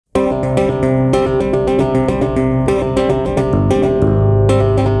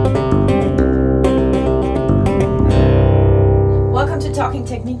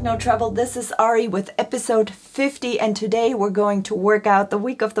Treble. This is Ari with episode 50, and today we're going to work out the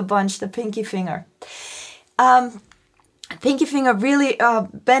weak of the bunch, the pinky finger. Pinky finger really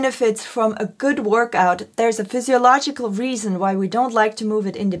benefits from a good workout. There's a physiological reason why we don't like to move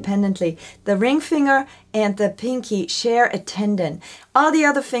it independently. The ring finger and the pinky share a tendon. All the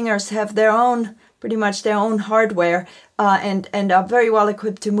other fingers have their own, pretty much their own hardware and are very well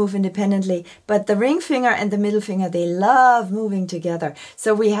equipped to move independently. But the ring finger and the middle finger, they love moving together.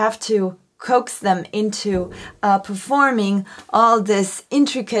 So we have to coax them into performing all this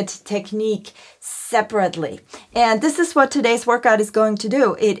intricate technique separately. And this is what today's workout is going to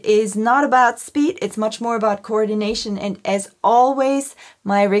do. It is not about speed, it's much more about coordination. And as always,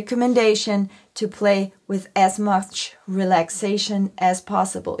 my recommendation to play with as much relaxation as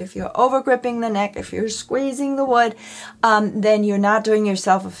possible. If you're over gripping the neck, if you're squeezing the wood, then you're not doing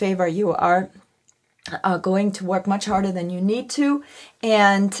yourself a favor. You are going to work much harder than you need to,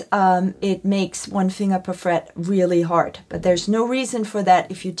 and it makes one finger per fret really hard. But there's no reason for that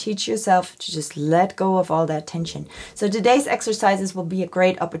if you teach yourself to just let go of all that tension. So today's exercises will be a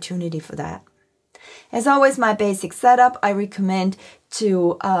great opportunity for that. As always, my basic setup, I recommend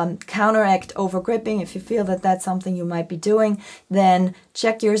to counteract over gripping. If you feel that that's something you might be doing, then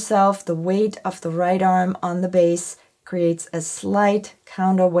check yourself. The weight of the right arm on the base creates a slight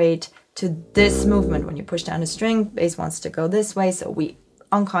counterweight to this movement. When you push down a string, bass wants to go this way, so we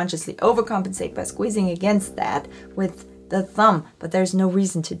unconsciously overcompensate by squeezing against that with the thumb. But there's no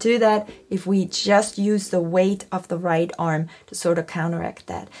reason to do that if we just use the weight of the right arm to sort of counteract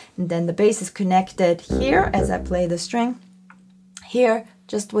that. And then the bass is connected here as I play the string. Here,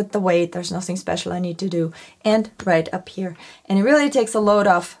 just with the weight, there's nothing special I need to do. And right up here. And it really takes a load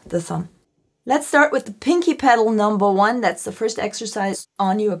off the thumb. Let's start with the pinky pedal number 1. That's the first exercise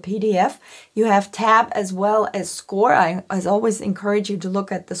on your PDF. You have tab as well as score. I, as always, encourage you to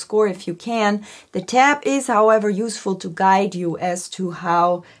look at the score if you can. The tab is, however, useful to guide you as to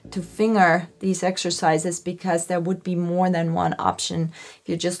how to finger these exercises, because there would be more than one option if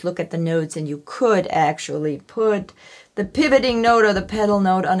you just look at the notes, and you could actually put the pivoting note or the pedal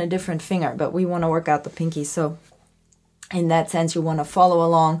note on a different finger, but we want to work out the pinky, so in that sense, you want to follow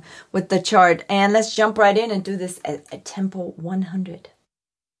along with the chart. And let's jump right in and do this at tempo 100.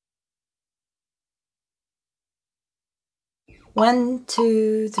 1,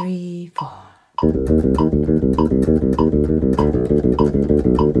 2, 3, 4.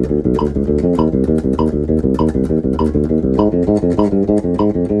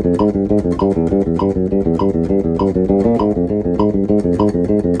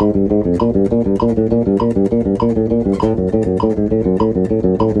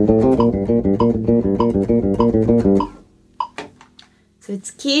 So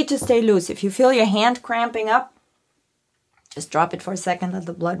it's key to stay loose. If you feel your hand cramping up, just drop it for a second, let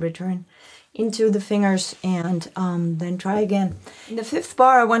the blood return into the fingers, and then try again. In the 5th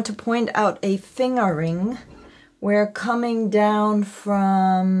bar, I want to point out a finger ring. We're coming down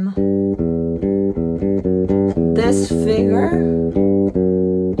from this figure,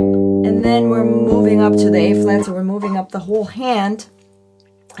 and then we're moving up to the A flat, so we're moving up the whole hand.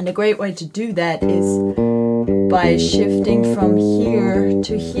 And a great way to do that is by shifting from here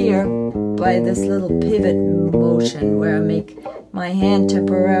to here by this little pivot motion, where I make my hand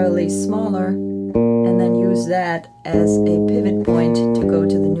temporarily smaller and then use that as a pivot point to go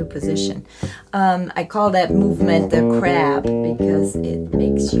to the new position. I call that movement the crab because it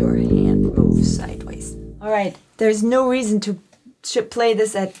makes your hand move sideways. All right, there's no reason to play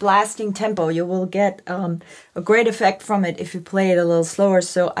this at blasting tempo. You will get a great effect from it if you play it a little slower.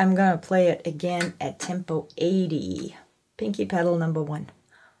 So I'm going to play it again at tempo 80. Pinky pedal number 1.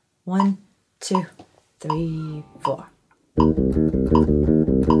 1, 2, 3, 4.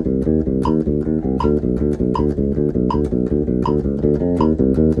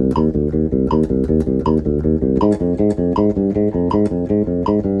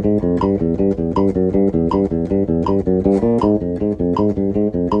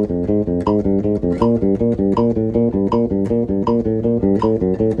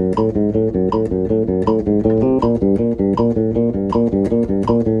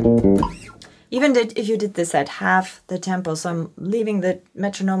 Even if you did this at half the tempo, so I'm leaving the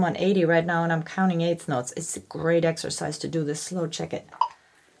metronome on 80 right now and I'm counting 8th notes. It's a great exercise to do this slow. Check it.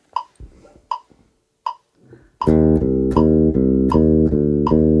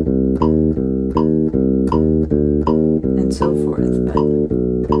 And so forth. But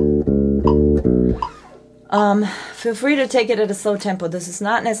feel free to take it at a slow tempo. This is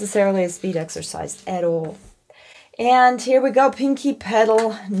not necessarily a speed exercise at all. And here we go, pinky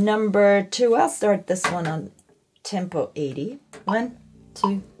pedal number 2. I'll start this one on tempo 80. 1,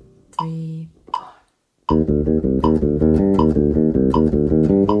 2, 3, 4.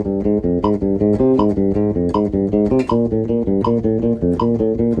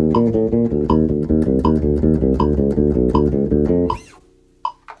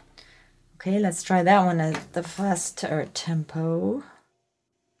 Okay, let's try that one at the faster tempo.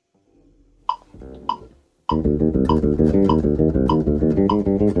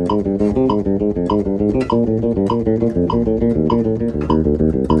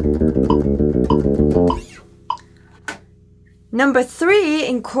 Number 3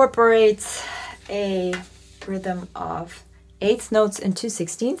 incorporates a rhythm of 8th notes and 2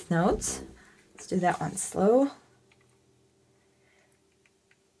 16th notes. Let's do that one slow.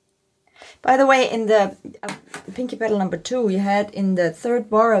 By the way, in the pinky pedal number 2, you had in the 3rd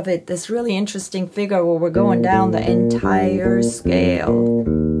bar of it this really interesting figure where we're going down the entire scale.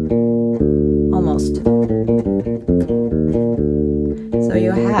 Almost. So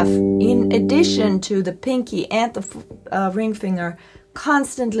you have, in addition to the pinky and the ring finger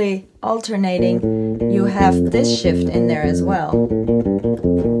constantly alternating, you have this shift in there as well.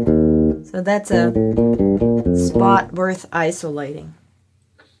 So that's a spot worth isolating.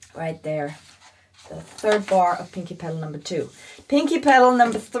 Right there, the 3rd bar of pinky pedal number 2. Pinky pedal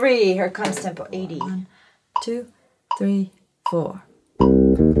number 3, here comes tempo 80. 1, 2, 3, 4.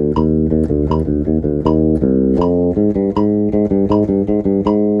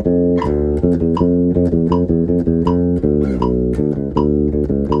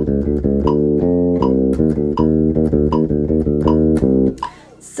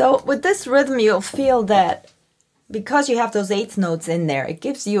 So with this rhythm, you'll feel that because you have those 8th notes in there, it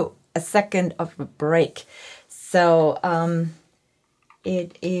gives you a second of a break. So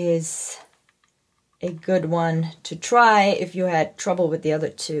it is a good one to try if you had trouble with the other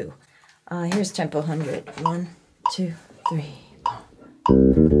 2. Here's tempo 100. 1, 2, 3,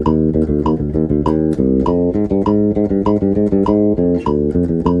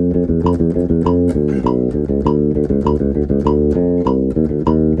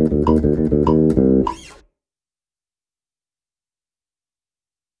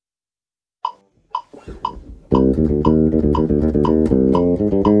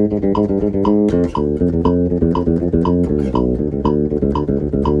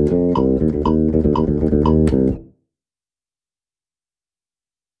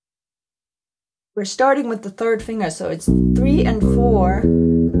 We're starting with the 3rd finger, so it's 3 and 4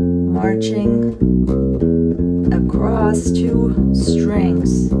 marching across 2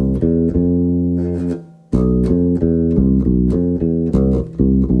 strings.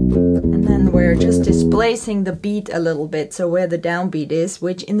 And then we're just displacing the beat a little bit, so where the downbeat is,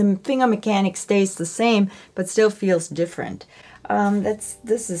 which in the finger mechanic stays the same, but still feels different.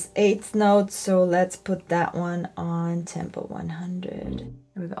 This is 8th note, so let's put that one on tempo 100. Here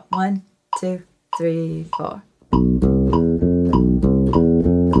we go. 1, 2, 3, 4.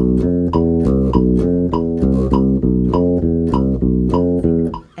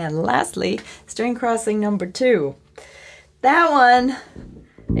 And lastly, string crossing number 2. That one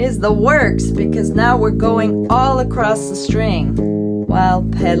is the works because now we're going all across the string while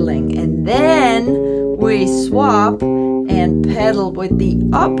pedaling, and then we swap and pedal with the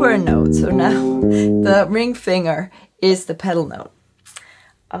upper note. So now the ring finger is the pedal note.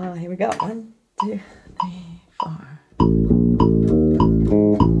 Here we go. 1, 2, 3, 4.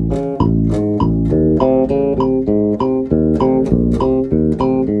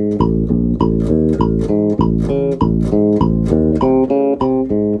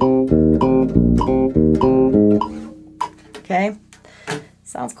 Okay,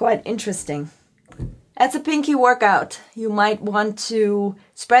 sounds quite interesting. That's a pinky workout. You might want to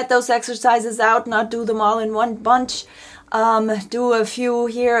spread those exercises out, not do them all in one bunch. Do a few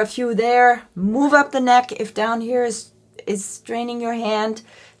here, a few there. Move up the neck if down here is straining your hand.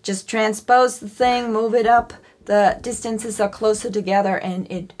 Just transpose the thing, move it up. The distances are closer together, and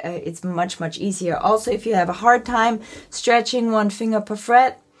it's much easier. Also, if you have a hard time stretching one finger per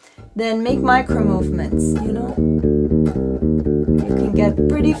fret, then make micro movements, you know. You can get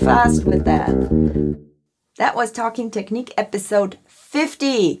pretty fast with that. That was Talking Technique episode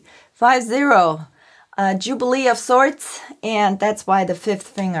 50. Jubilee of sorts, and that's why the 5th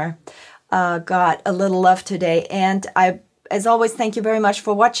finger got a little love today. And as always, thank you very much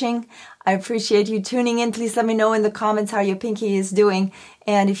for watching. I appreciate you tuning in. Please let me know in the comments how your pinky is doing.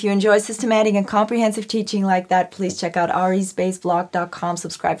 And if you enjoy systematic and comprehensive teaching like that, please check out arisbassblog.com.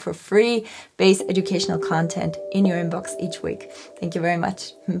 Subscribe for free bass educational content in your inbox each week. Thank you very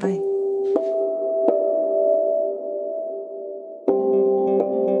much. Bye.